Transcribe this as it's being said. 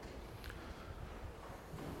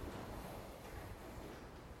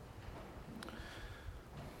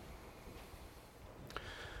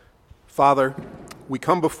Father, we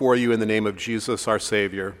come before you in the name of Jesus, our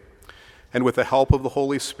Savior, and with the help of the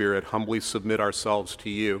Holy Spirit, humbly submit ourselves to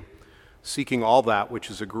you, seeking all that which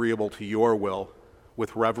is agreeable to your will,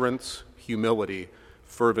 with reverence, humility,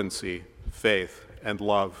 fervency, faith, and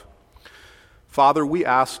love. Father, we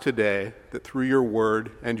ask today that through your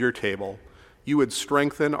word and your table, you would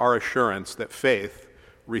strengthen our assurance that faith,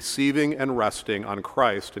 receiving and resting on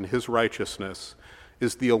Christ and his righteousness,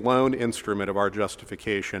 is the alone instrument of our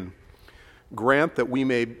justification. Grant that we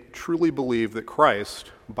may truly believe that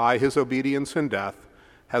Christ, by his obedience and death,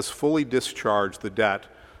 has fully discharged the debt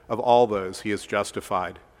of all those he has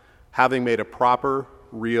justified, having made a proper,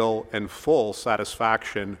 real, and full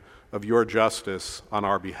satisfaction of your justice on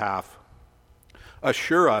our behalf.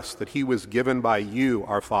 Assure us that he was given by you,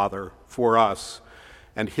 our Father, for us,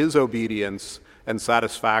 and his obedience and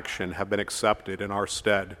satisfaction have been accepted in our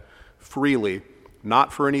stead, freely,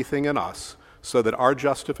 not for anything in us, so that our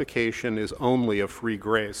justification is only of free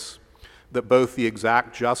grace, that both the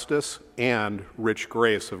exact justice and rich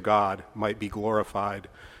grace of God might be glorified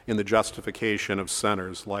in the justification of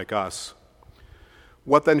sinners like us.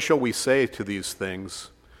 What then shall we say to these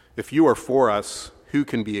things? If you are for us, who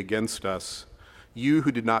can be against us? You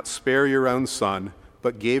who did not spare your own Son,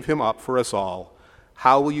 but gave him up for us all,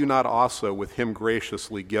 how will you not also with him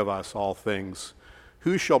graciously give us all things?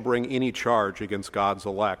 Who shall bring any charge against God's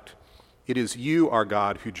elect? It is you, our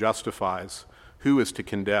God, who justifies. Who is to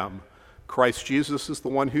condemn? Christ Jesus is the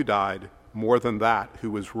one who died, more than that,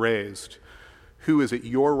 who was raised, who is at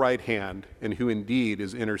your right hand, and who indeed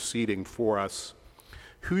is interceding for us.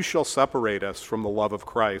 Who shall separate us from the love of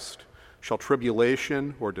Christ? Shall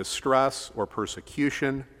tribulation, or distress, or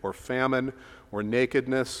persecution, or famine, or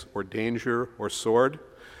nakedness, or danger, or sword?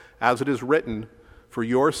 As it is written, for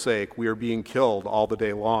your sake we are being killed all the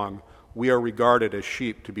day long. We are regarded as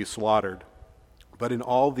sheep to be slaughtered. But in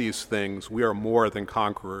all these things we are more than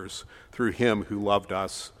conquerors through him who loved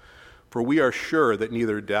us. For we are sure that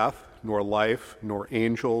neither death, nor life, nor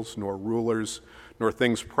angels, nor rulers, nor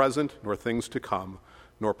things present, nor things to come,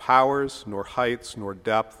 nor powers, nor heights, nor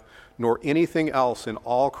depth, nor anything else in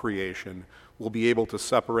all creation will be able to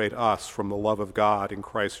separate us from the love of God in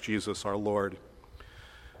Christ Jesus our Lord.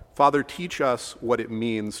 Father, teach us what it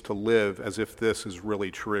means to live as if this is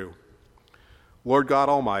really true. Lord God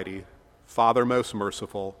Almighty, Father most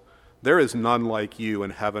merciful, there is none like you in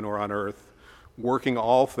heaven or on earth, working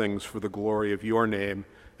all things for the glory of your name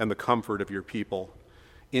and the comfort of your people.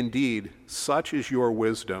 Indeed, such is your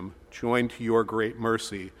wisdom, joined to your great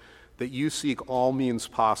mercy, that you seek all means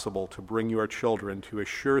possible to bring your children to a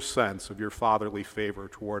sure sense of your fatherly favor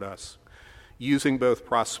toward us, using both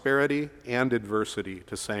prosperity and adversity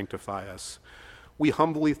to sanctify us. We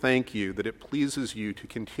humbly thank you that it pleases you to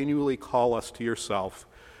continually call us to yourself,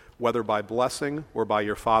 whether by blessing or by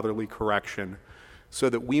your fatherly correction, so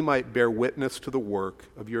that we might bear witness to the work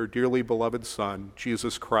of your dearly beloved Son,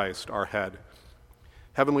 Jesus Christ, our head.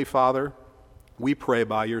 Heavenly Father, we pray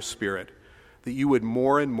by your Spirit that you would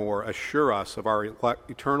more and more assure us of our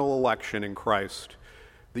eternal election in Christ,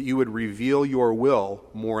 that you would reveal your will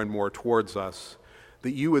more and more towards us,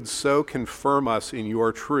 that you would so confirm us in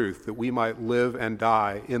your truth that we might live and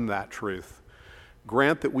die in that truth.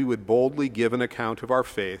 Grant that we would boldly give an account of our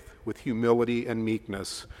faith with humility and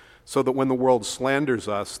meekness, so that when the world slanders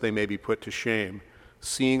us, they may be put to shame,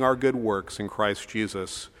 seeing our good works in Christ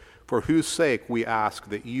Jesus, for whose sake we ask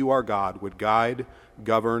that you, our God, would guide,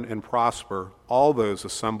 govern, and prosper all those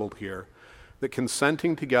assembled here, that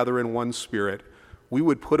consenting together in one spirit, we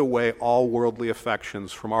would put away all worldly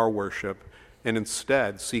affections from our worship and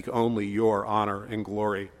instead seek only your honor and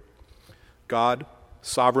glory. God,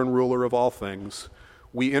 sovereign ruler of all things,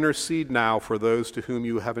 we intercede now for those to whom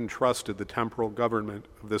you have entrusted the temporal government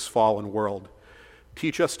of this fallen world.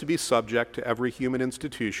 Teach us to be subject to every human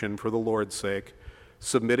institution for the Lord's sake,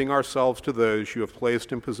 submitting ourselves to those you have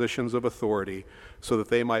placed in positions of authority, so that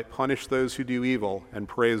they might punish those who do evil and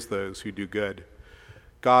praise those who do good.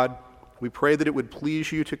 God, we pray that it would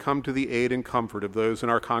please you to come to the aid and comfort of those in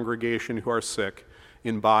our congregation who are sick,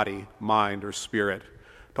 in body, mind, or spirit,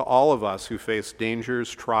 to all of us who face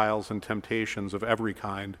dangers, trials, and temptations of every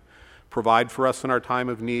kind. Provide for us in our time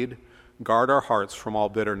of need, guard our hearts from all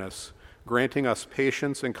bitterness, granting us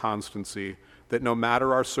patience and constancy, that no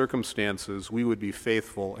matter our circumstances, we would be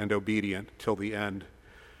faithful and obedient till the end.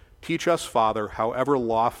 Teach us, Father, however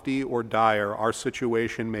lofty or dire our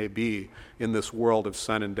situation may be in this world of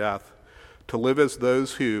sin and death, to live as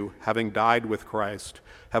those who, having died with Christ,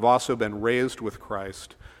 have also been raised with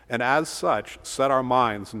Christ, and as such set our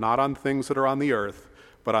minds not on things that are on the earth,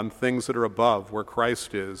 but on things that are above, where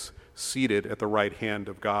Christ is, seated at the right hand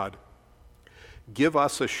of God. Give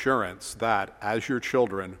us assurance that, as your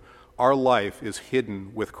children, our life is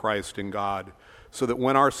hidden with Christ in God, so that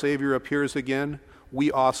when our Savior appears again,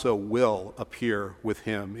 we also will appear with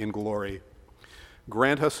him in glory.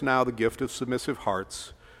 Grant us now the gift of submissive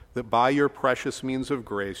hearts, that by your precious means of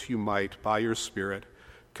grace you might, by your Spirit,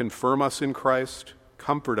 confirm us in Christ,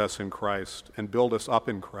 comfort us in Christ, and build us up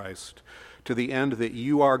in Christ, to the end that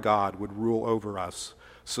you, our God, would rule over us,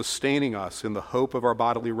 sustaining us in the hope of our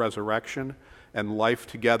bodily resurrection and life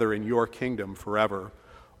together in your kingdom forever,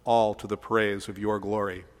 all to the praise of your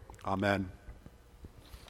glory. Amen.